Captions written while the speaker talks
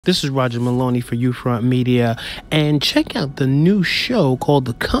This is Roger Maloney for Ufront Media, and check out the new show called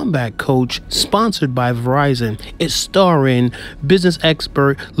The Comeback Coach, sponsored by Verizon. It's starring business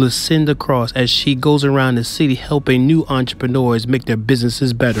expert Lucinda as she goes around the city helping new entrepreneurs make their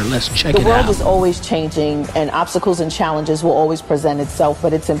businesses better. Let's check it out. The world is always changing, and obstacles and challenges will always present itself,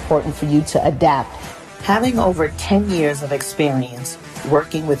 but it's important for you to adapt. Having over 10 years of experience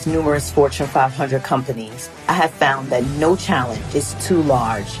working with numerous Fortune 500 companies, I have found that no challenge is too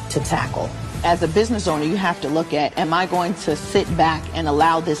large to tackle. As a business owner, you have to look at, am I going to sit back and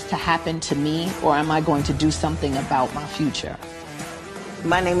allow this to happen to me, or am I going to do something about my future?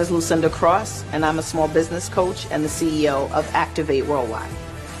 My name is Lucinda Cross, and I'm a small business coach and the CEO of Activate Worldwide.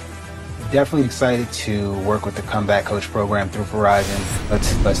 Definitely excited to work with the Comeback Coach program through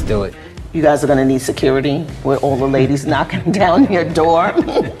Verizon. Let's do it. You guys are going to need security with all the ladies knocking down your door.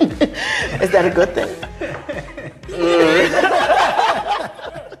 Is that a good thing?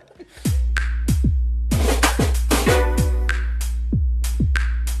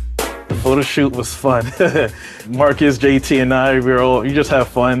 The photo shoot was fun. Marcus, JT, and I, you just have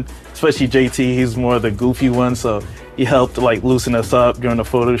fun. Especially JT, he's more the goofy one, so he helped loosen us up during the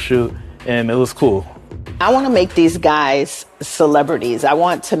photo shoot, and it was cool. I want to make these guys celebrities. I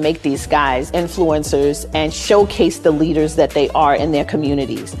want to make these guys influencers and showcase the leaders that they are in their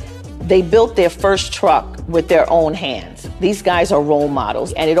communities. They built their first truck with their own hands. These guys are role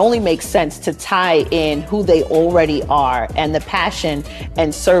models, and it only makes sense to tie in who they already are and the passion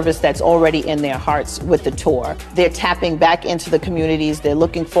and service that's already in their hearts with the tour. They're tapping back into the communities. They're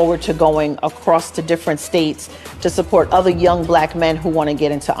looking forward to going across to different states to support other young Black men who want to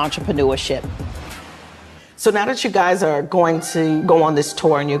get into entrepreneurship. So now that you guys are going to go on this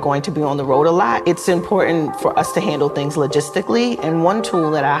tour and you're going to be on the road a lot, it's important for us to handle things logistically. And one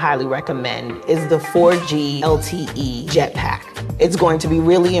tool that I highly recommend is the 4G LTE jetpack. It's going to be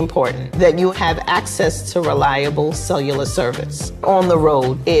really important that you have access to reliable cellular service. On the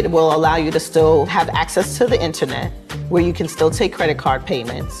road, it will allow you to still have access to the internet, where you can still take credit card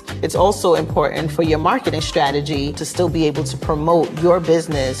payments. It's also important for your marketing strategy to still be able to promote your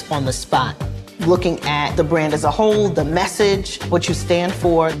business on the spot. Looking at the brand as a whole, the message, what you stand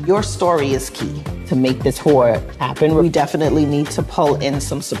for, your story is key to make this tour happen. We definitely need to pull in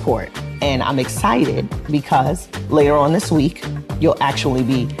some support. And I'm excited because later on this week, you'll actually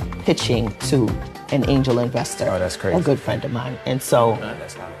be pitching to an angel investor. Oh, that's crazy. A good friend of mine. And so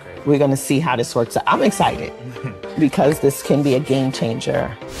we're gonna see how this works out. I'm excited because this can be a game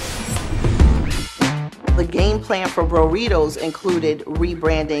changer. The game plan for Burritos included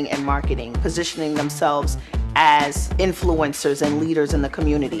rebranding and marketing, positioning themselves as influencers and leaders in the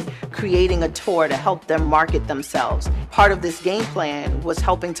community, creating a tour to help them market themselves. Part of this game plan was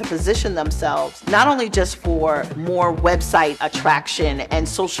helping to position themselves, not only just for more website attraction and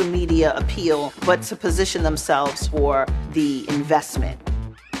social media appeal, but to position themselves for the investment.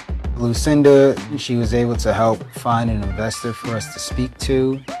 Lucinda, she was able to help find an investor for us to speak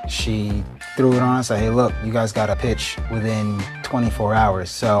to. She threw it on us, hey, look, you guys got a pitch within 24 hours.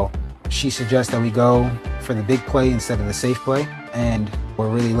 So she suggests that we go for the big play instead of the safe play. And we're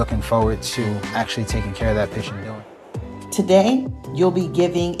really looking forward to actually taking care of that pitch and doing it. Today, you'll be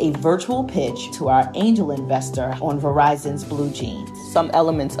giving a virtual pitch to our angel investor on Verizon's Blue Jeans. Some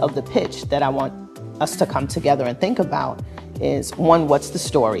elements of the pitch that I want us to come together and think about is, one, what's the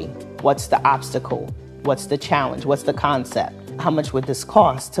story? What's the obstacle? What's the challenge? What's the concept? How much would this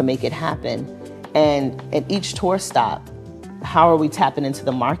cost to make it happen? And at each tour stop, how are we tapping into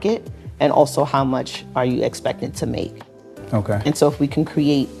the market? And also, how much are you expecting to make? Okay. And so if we can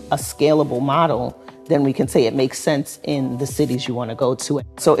create a scalable model, then we can say it makes sense in the cities you want to go to.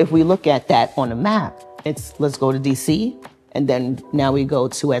 So if we look at that on a map, it's let's go to DC, and then now we go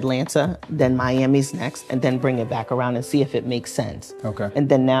to Atlanta, then Miami's next, and then bring it back around and see if it makes sense. Okay. And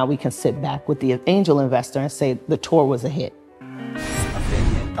then now we can sit back with the angel investor and say the tour was a hit.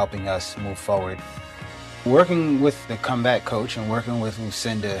 Helping us move forward. Working with the Comeback Coach and working with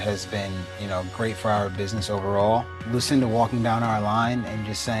Lucinda has been, great for our business overall. Lucinda walking down our line and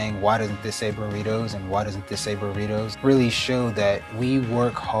just saying, why doesn't this say burritos and why doesn't this say burritos, really showed that we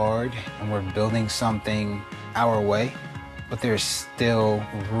work hard and we're building something our way, but there's still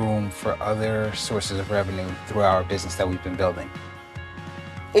room for other sources of revenue through our business that we've been building.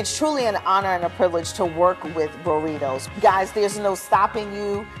 It's truly an honor and a privilege to work with Burritos. Guys, there's no stopping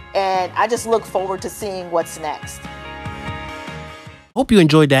you, and I just look forward to seeing what's next. Hope you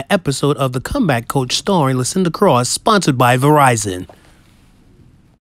enjoyed that episode of The Comeback Coach starring Lucinda, sponsored by Verizon.